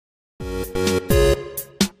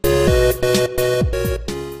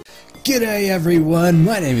G'day everyone,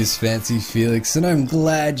 my name is FancyFelix and I'm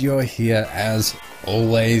glad you're here as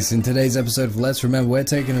always. In today's episode of Let's Remember, we're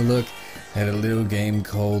taking a look at a little game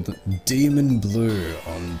called Demon Blue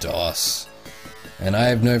on DOS. And I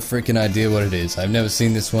have no freaking idea what it is. I've never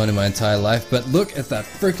seen this one in my entire life, but look at that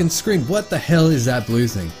freaking screen. What the hell is that blue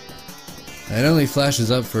thing? It only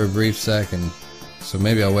flashes up for a brief second, so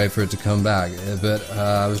maybe I'll wait for it to come back. But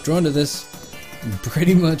I was drawn to this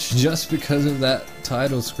pretty much just because of that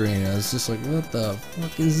title screen. I was just like, what the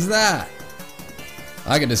fuck is that?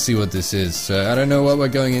 I get to see what this is, so I don't know what we're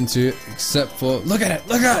going into except for, look at it,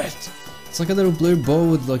 look at it! It's like a little blue ball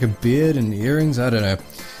with like a beard and earrings, I don't know.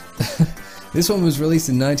 This one was released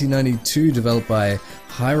in 1992, developed by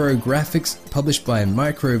Hirographics, published by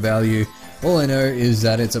Microvalue. All I know is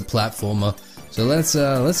that it's a platformer, so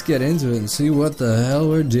let's get into it and see what the hell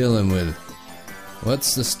we're dealing with.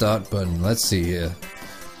 What's the start button? Let's see here.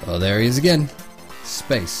 Oh, there he is again.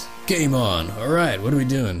 Space. Game on. Alright, what are we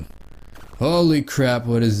doing? Holy crap,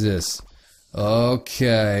 what is this?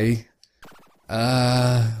 Okay.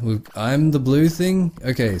 I'm the blue thing?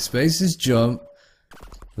 Okay, space is jump.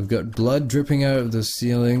 We've got blood dripping out of the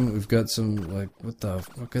ceiling. We've got some, like, what the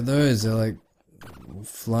fuck are those? They're like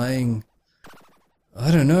flying.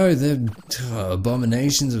 I don't know, they're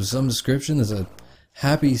abominations of some description. There's a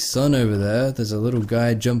happy sun over there. There's a little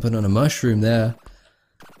guy jumping on a mushroom there.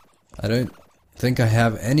 I don't think I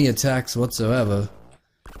have any attacks whatsoever.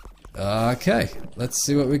 Okay, let's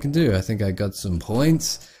see what we can do. I think I got some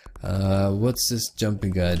points. What's this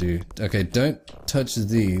jumping guy do? Okay, don't touch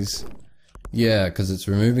these. Yeah, because it's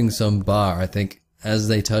removing some bar. I think as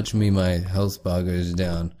they touch me, my health bar goes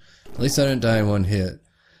down. At least I don't die in one hit.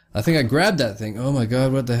 I think I grabbed that thing. Oh my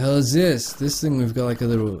god, what the hell is this? This thing, we've got like a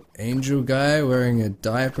little angel guy wearing a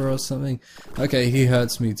diaper or something. Okay, he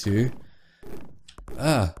hurts me too.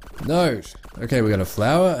 Ah, no. Okay, we got a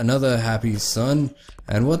flower, another happy sun,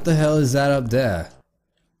 and what the hell is that up there?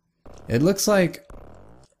 It looks like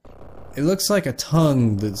a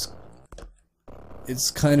tongue that's...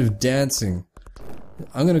 It's kind of dancing.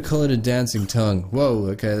 I'm gonna call it a dancing tongue. Whoa,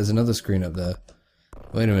 okay, there's another screen up there.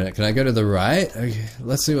 Wait a minute, can I go to the right? Okay,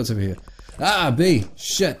 let's see what's over here. Ah, B!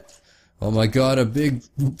 Shit! Oh my god, a big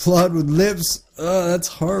plot with lips! Oh, that's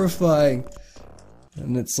horrifying!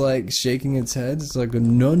 And it's like shaking its head. It's like,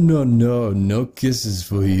 no, no, no, no kisses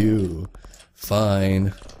for you.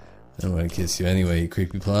 Fine. I don't want to kiss you anyway, you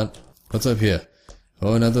creepy plant. What's up here?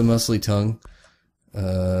 Oh, another muscly tongue.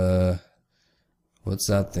 What's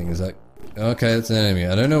that thing? Is that... Okay, that's an enemy.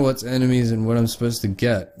 I don't know what's enemies and what I'm supposed to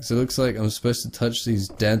get. So it looks like I'm supposed to touch these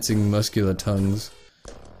dancing muscular tongues.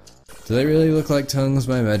 Do they really look like tongues?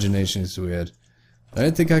 My imagination is weird. I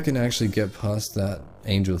don't think I can actually get past that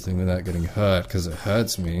angel thing without getting hurt, because it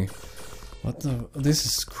hurts me. What the... This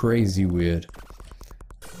is crazy weird.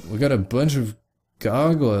 We got a bunch of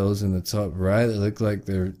gargoyles in the top right that look like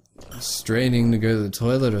they're straining to go to the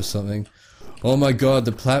toilet or something. Oh my god,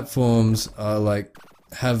 the platforms are like...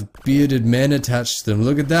 have bearded men attached to them.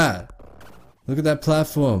 Look at that. Look at that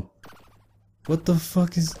platform. What the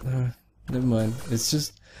fuck is... never mind. It's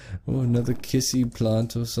just... Oh, another kissy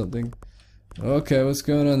plant or something. Okay, what's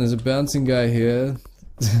going on? There's a bouncing guy here.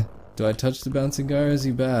 Do I touch the bouncing guy or is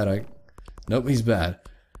he bad? Nope, he's bad.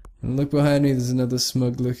 And look behind me, there's another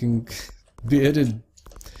smug looking bearded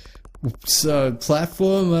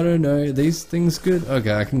platform? I don't know. Are these things good?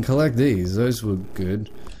 Okay, I can collect these. Those were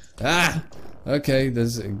good. Ah! Okay,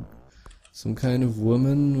 there's some kind of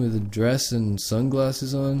woman with a dress and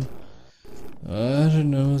sunglasses on. I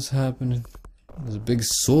don't know what's happening. There's a big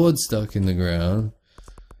sword stuck in the ground.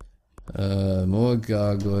 More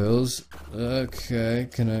gargoyles. Okay,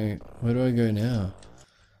 where do I go now?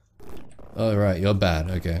 Oh right, you're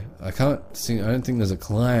bad, okay. I don't think there's a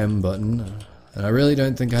climb button. And I really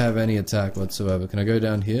don't think I have any attack whatsoever. Can I go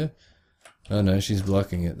down here? Oh no, she's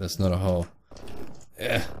blocking it, that's not a hole.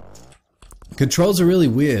 Yeah. Controls are really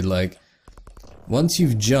weird, like, once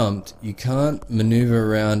you've jumped, you can't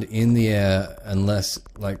maneuver around in the air unless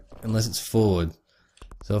it's forward.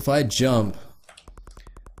 So if I jump,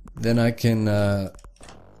 then I can,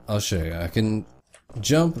 I'll show you, I can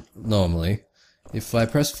jump normally. If I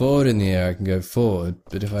press forward in the air, I can go forward,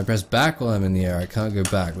 but if I press back while I'm in the air, I can't go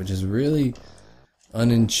back, which is really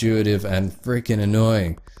unintuitive and freaking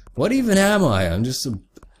annoying. What even am I? I'm just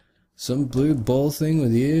some blue ball thing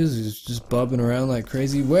with ears who's just bobbing around like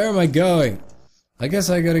crazy. Where am I going? I guess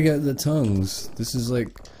I gotta get the tongues. This is like...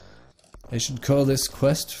 I should call this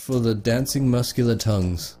quest for the dancing muscular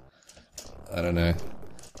tongues. I don't know.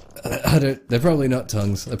 They're probably not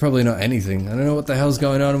tongues. They're probably not anything. I don't know what the hell's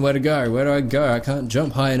going on and where to go. Where do I go? I can't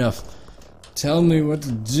jump high enough. Tell me what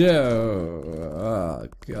to do. Oh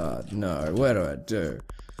god, no. What do I do?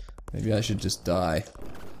 Maybe I should just die.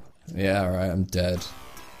 Yeah, alright, I'm dead.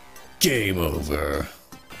 Game over.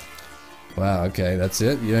 Wow, okay, that's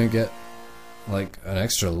it? You don't get, like, an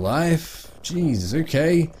extra life? Jeez,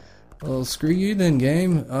 okay. Well, screw you then,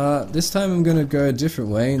 game. This time I'm gonna go a different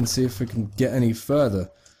way and see if we can get any further.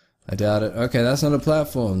 I doubt it. Okay, that's not a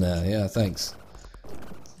platform now. Yeah, thanks.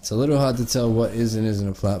 It's a little hard to tell what is and isn't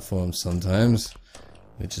a platform sometimes,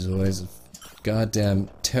 which is always a goddamn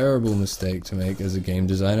terrible mistake to make as a game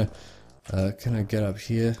designer. Can I get up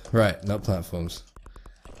here? Right, not platforms.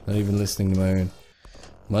 Not even listening to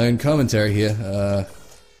my own commentary here.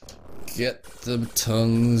 Get the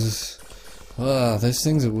tongues. Ah, those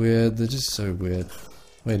things are weird. They're just so weird.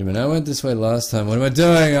 Wait a minute, I went this way last time. What am I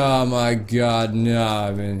doing? Oh my god, no,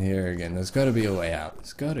 I'm in here again. There's gotta be a way out.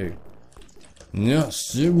 There's gotta. No,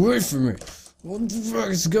 stay away from me. What the fuck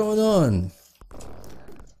is going on?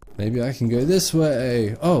 Maybe I can go this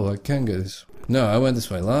way. Oh, I can go this way. No, I went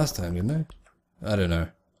this way last time, didn't I? I don't know.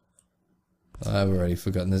 I've already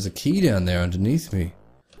forgotten. There's a key down there underneath me.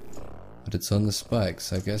 But it's on the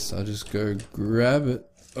spikes. I guess I'll just go grab it.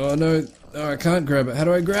 Oh no, no, I can't grab it. How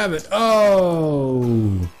do I grab it?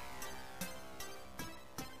 Oh!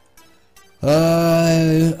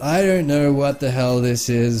 I don't know what the hell this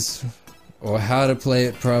is, or how to play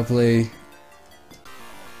it properly.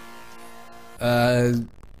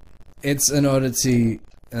 It's an oddity,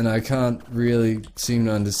 and I can't really seem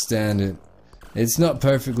to understand it. It's not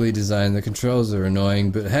perfectly designed, the controls are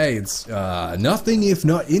annoying, but hey, it's nothing if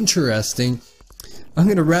not interesting. I'm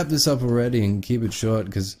gonna wrap this up already and keep it short,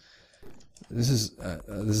 because there's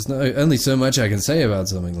only so much I can say about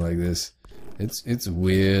something like this. It's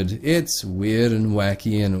weird. It's weird and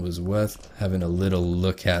wacky, and it was worth having a little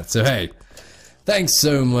look at. So hey, thanks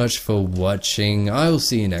so much for watching. I will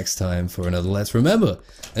see you next time for another Let's Remember.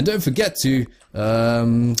 And don't forget to,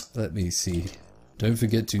 let me see. Don't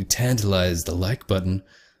forget to tantalize the like button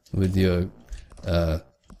with your,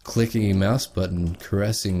 clicky mouse button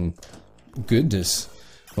caressing goodness.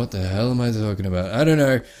 What the hell am I talking about? I don't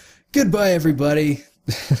know. Goodbye, everybody.